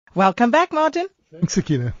Welcome back, Martin. Thanks,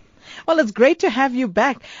 Akina. Well, it's great to have you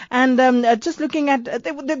back. And just looking at,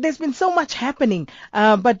 there's been so much happening,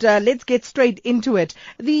 but let's get straight into it.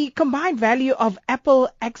 The combined value of Apple,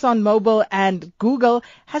 ExxonMobil, and Google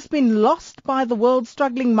has been lost by the world's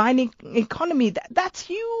struggling mining economy. That's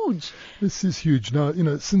huge. This is huge. Now,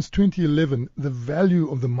 since 2011, the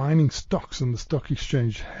value of the mining stocks on the stock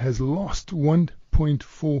exchange has lost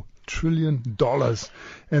 $1.4 trillion.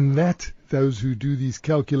 And that, those who do these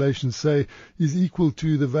calculations say, is equal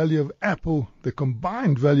to the value of Apple, the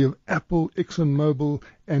combined value of Apple, ExxonMobil,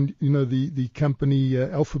 and, the company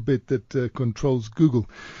Alphabet that controls Google.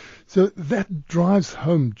 So that drives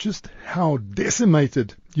home just how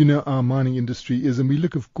decimated, our mining industry is. And we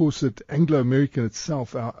look, of course, at Anglo-American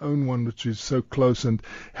itself, our own one, which is so close, and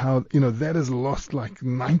how, that has lost like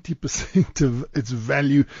 90% of its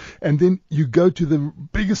value. And then you go to the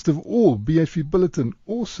biggest of all, BHP Billiton,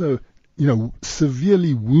 also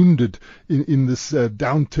severely wounded in this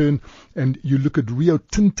downturn. And you look at Rio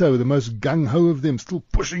Tinto, the most gung-ho of them, still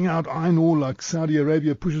pushing out iron ore like Saudi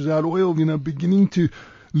Arabia pushes out oil, beginning to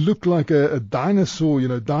look like a dinosaur,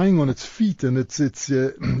 dying on its feet, and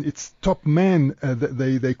its top man,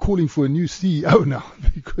 they're calling for a new CEO now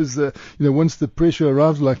because once the pressure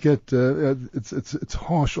arrives like that, it's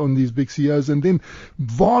harsh on these big CEOs. And then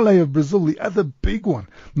Vale of Brazil, the other big one,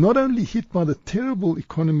 not only hit by the terrible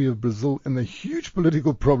economy of Brazil and the huge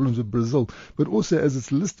political problems of Brazil, but also as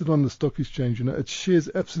it's listed on the stock exchange, its shares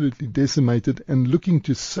absolutely decimated and looking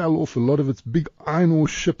to sell off a lot of its big iron ore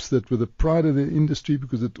ships that were the pride of the industry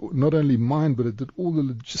because it not only mined, but it did all the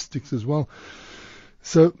logistics as well.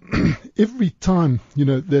 So every time,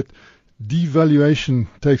 that devaluation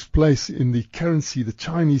takes place in the currency, the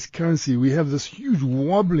Chinese currency, we have this huge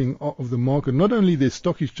wobbling of the market, not only their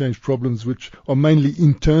stock exchange problems, which are mainly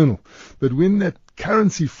internal, but when that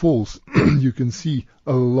currency falls, you can see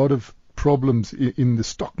a lot of problems in the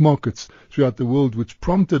stock markets throughout the world, which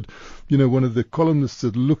prompted, one of the columnists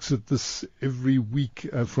that looks at this every week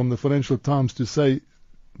from the Financial Times to say,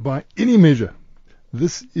 by any measure,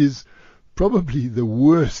 this is probably the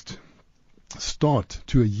worst start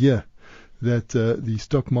to a year that the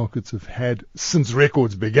stock markets have had since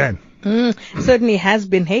records began. Certainly has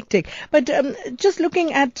been hectic. But just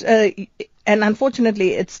looking at, and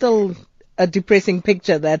unfortunately it's still a depressing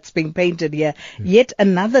picture that's being painted here. Yet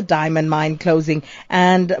another diamond mine closing,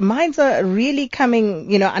 and mines are really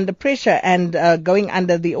coming, under pressure and going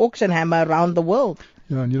under the auction hammer around the world.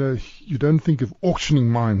 Yeah, and you don't think of auctioning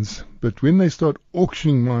mines, but when they start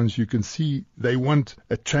auctioning mines, you can see they want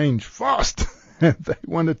a change fast. They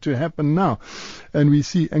want it to happen now. And we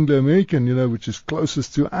see Anglo-American, which is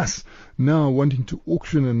closest to us, now wanting to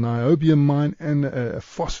auction a niobium mine and a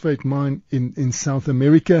phosphate mine in South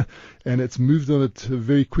America. And it's moved on it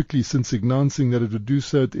very quickly since announcing that it would do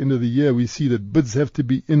so at the end of the year. We see that bids have to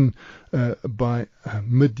be in by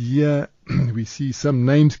mid-year. We see some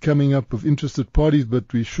names coming up of interested parties,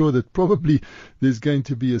 but we're sure that probably there's going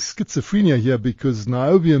to be a schizophrenia here because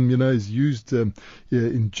niobium, is used in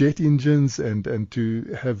jet engines and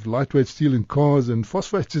to have lightweight steel in cars, and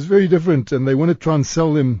phosphate is very different, and they want to try and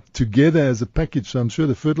sell them together as a package. So I'm sure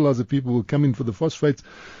the fertilizer people will come in for the phosphates.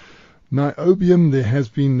 Niobium, there has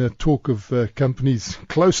been talk of companies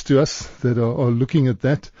close to us that are looking at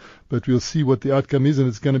that, but we'll see what the outcome is, and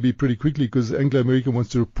it's going to be pretty quickly because Anglo-American wants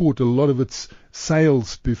to report a lot of its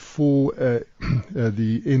sales before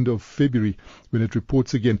the end of February when it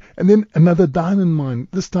reports again. And then another diamond mine,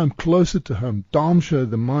 this time closer to home,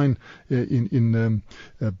 Darmstadt, the mine in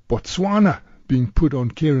Botswana, being put on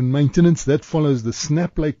care and maintenance. That follows the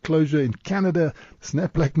Snap Lake closure in Canada.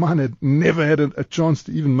 Snap Lake mine had never had a chance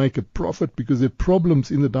to even make a profit because there are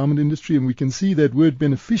problems in the diamond industry, and we can see that word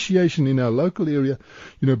beneficiation in our local area.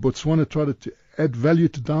 Botswana tried to add value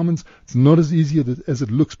to diamonds. It's not as easy as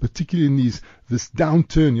it looks, particularly in this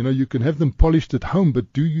downturn. You can have them polished at home, but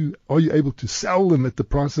are you able to sell them at the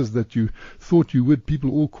prices that you thought you would?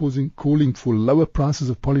 People all calling for lower prices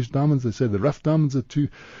of polished diamonds. They say the rough diamonds are too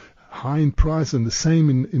high in price, and the same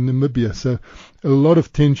in Namibia. So a lot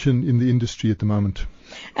of tension in the industry at the moment.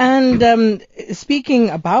 And speaking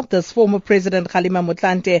about this, former President Kgalema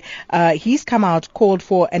Motlanthe, he's come out, called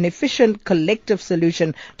for an efficient collective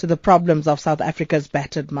solution to the problems of South Africa's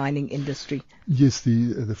battered mining industry. Yes,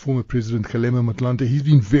 the former president, Kgalema Motlanthe, he's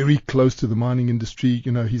been very close to the mining industry.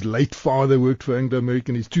 You know, his late father worked for Anglo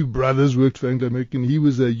American. His two brothers worked for Anglo American. He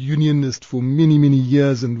was a unionist for many, many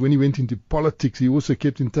years. And when he went into politics, he also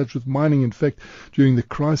kept in touch with mining. In fact, during the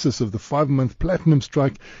crisis of the 5-month platinum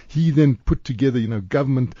strike, he then put together,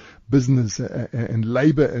 government, business and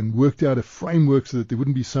labor and worked out a framework so that there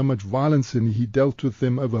wouldn't be so much violence. And he dealt with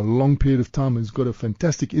them over a long period of time. He's got a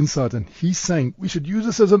fantastic insight. And he's saying we should use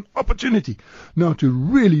this as an opportunity now to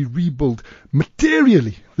really rebuild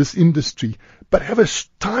materially this industry, but have a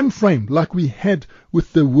time frame like we had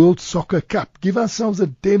with the World Soccer Cup. Give ourselves a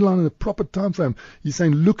deadline and a proper time frame. He's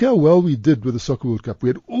saying, look how well we did with the Soccer World Cup. We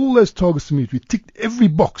had all those targets to meet. We ticked every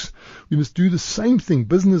box. We must do the same thing.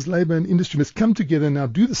 Business, labor, and industry must come together and now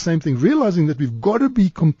do the same thing, realizing that we've got to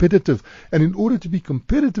be competitive. And in order to be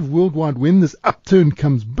competitive worldwide, when this upturn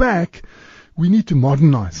comes back, we need to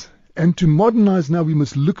modernize. And to modernize now, we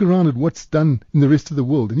must look around at what's done in the rest of the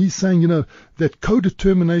world. And he's saying, that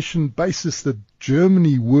co-determination basis that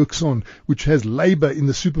Germany works on, which has labor in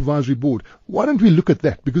the supervisory board. Why don't we look at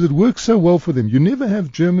that? Because it works so well for them. You never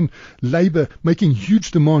have German labor making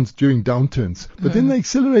huge demands during downturns, but then they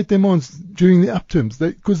accelerate demands during the upturns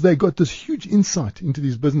because they got this huge insight into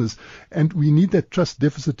these business, and we need that trust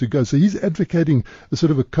deficit to go. So he's advocating a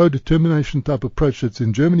sort of a co-determination type approach that's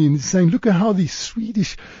in Germany, and he's saying, look at how the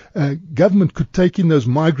Swedish government could take in those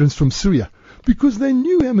migrants from Syria. Because they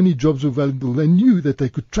knew how many jobs were available. They knew that they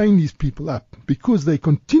could train these people up because they're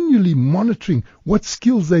continually monitoring what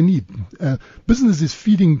skills they need. Business is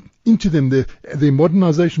feeding into them their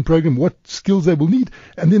modernization program, what skills they will need.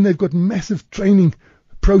 And then they've got massive training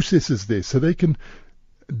processes there so they can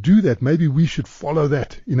do that. Maybe we should follow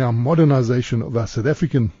that in our modernization of our South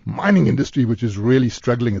African mining industry, which is really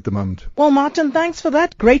struggling at the moment. Well, Martin, thanks for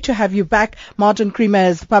that. Great to have you back. Martin Creamer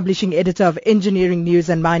is publishing editor of Engineering News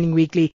and Mining Weekly.